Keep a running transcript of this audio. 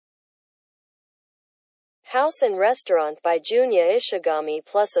House and Restaurant by Junya Ishigami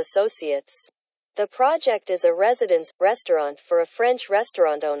plus Associates. The project is a residence restaurant for a French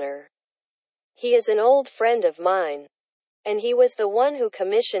restaurant owner. He is an old friend of mine, and he was the one who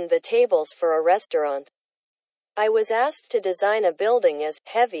commissioned the tables for a restaurant. I was asked to design a building as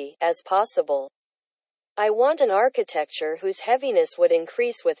heavy as possible. I want an architecture whose heaviness would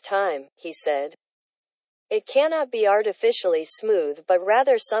increase with time, he said. It cannot be artificially smooth but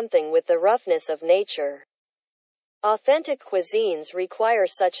rather something with the roughness of nature. Authentic cuisines require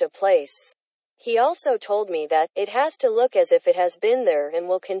such a place. He also told me that it has to look as if it has been there and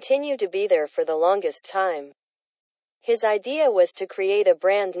will continue to be there for the longest time. His idea was to create a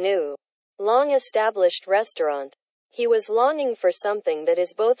brand new, long-established restaurant. He was longing for something that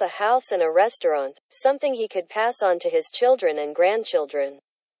is both a house and a restaurant, something he could pass on to his children and grandchildren.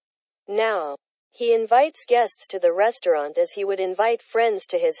 Now, he invites guests to the restaurant as he would invite friends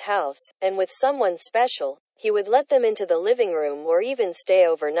to his house, and with someone special, he would let them into the living room or even stay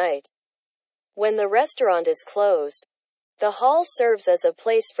overnight. When the restaurant is closed, the hall serves as a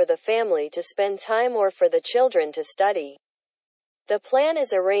place for the family to spend time or for the children to study. The plan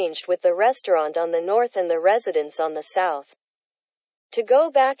is arranged with the restaurant on the north and the residence on the south. To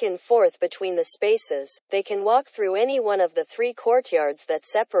go back and forth between the spaces, they can walk through any one of the 3 courtyards that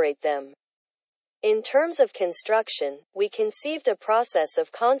separate them. In terms of construction, we conceived a process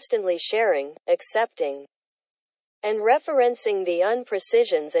of constantly sharing, accepting, and referencing the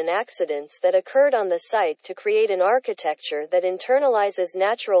unprecisions and accidents that occurred on the site to create an architecture that internalizes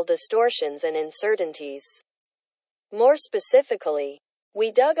natural distortions and uncertainties. More specifically,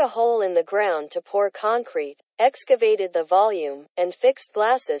 we dug a hole in the ground to pour concrete, excavated the volume, and fixed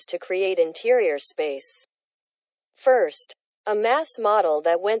glasses to create interior space. First, a mass model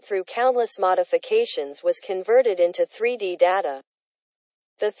that went through countless modifications was converted into 3D data.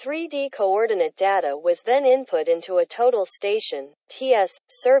 The 3D coordinate data was then input into a total station (TS)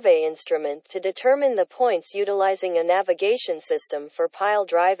 survey instrument to determine the points utilizing a navigation system for pile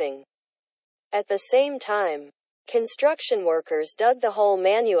driving. At the same time, construction workers dug the hole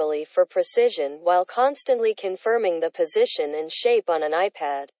manually for precision while constantly confirming the position and shape on an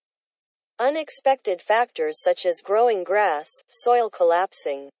iPad. Unexpected factors such as growing grass, soil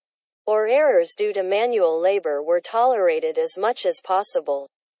collapsing, or errors due to manual labor were tolerated as much as possible.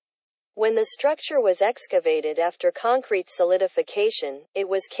 When the structure was excavated after concrete solidification, it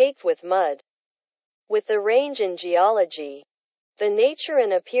was caked with mud. With the range in geology, the nature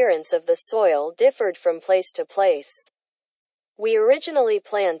and appearance of the soil differed from place to place. We originally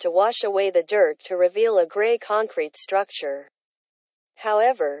planned to wash away the dirt to reveal a gray concrete structure.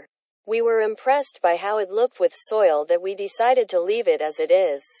 However, we were impressed by how it looked with soil that we decided to leave it as it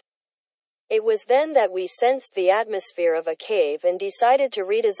is. It was then that we sensed the atmosphere of a cave and decided to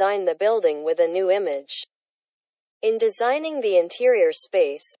redesign the building with a new image. In designing the interior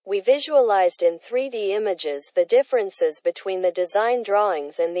space, we visualized in 3D images the differences between the design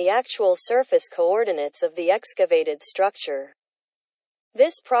drawings and the actual surface coordinates of the excavated structure.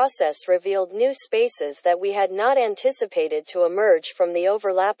 This process revealed new spaces that we had not anticipated to emerge from the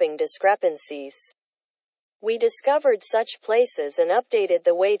overlapping discrepancies. We discovered such places and updated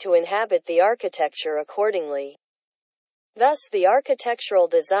the way to inhabit the architecture accordingly. Thus, the architectural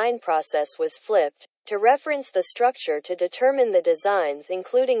design process was flipped, to reference the structure to determine the designs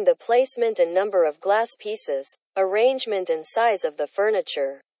including the placement and number of glass pieces, arrangement and size of the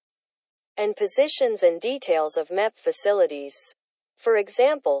furniture, and positions and details of MEP facilities. For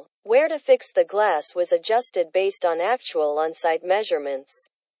example, where to fix the glass was adjusted based on actual on-site measurements.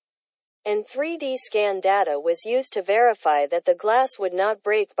 And 3D scan data was used to verify that the glass would not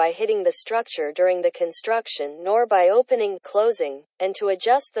break by hitting the structure during the construction nor by opening, closing, and to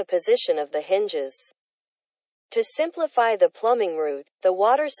adjust the position of the hinges. To simplify the plumbing route, the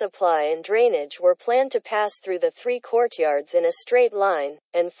water supply and drainage were planned to pass through the 3 courtyards in a straight line,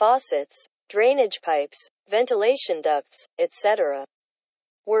 and faucets, drainage pipes, ventilation ducts, etc.,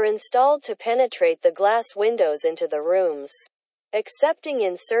 were installed to penetrate the glass windows into the rooms. Accepting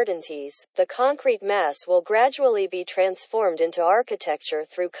uncertainties, the concrete mass will gradually be transformed into architecture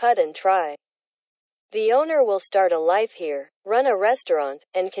through cut and try. The owner will start a life here, run a restaurant,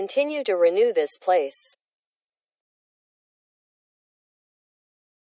 and continue to renew this place.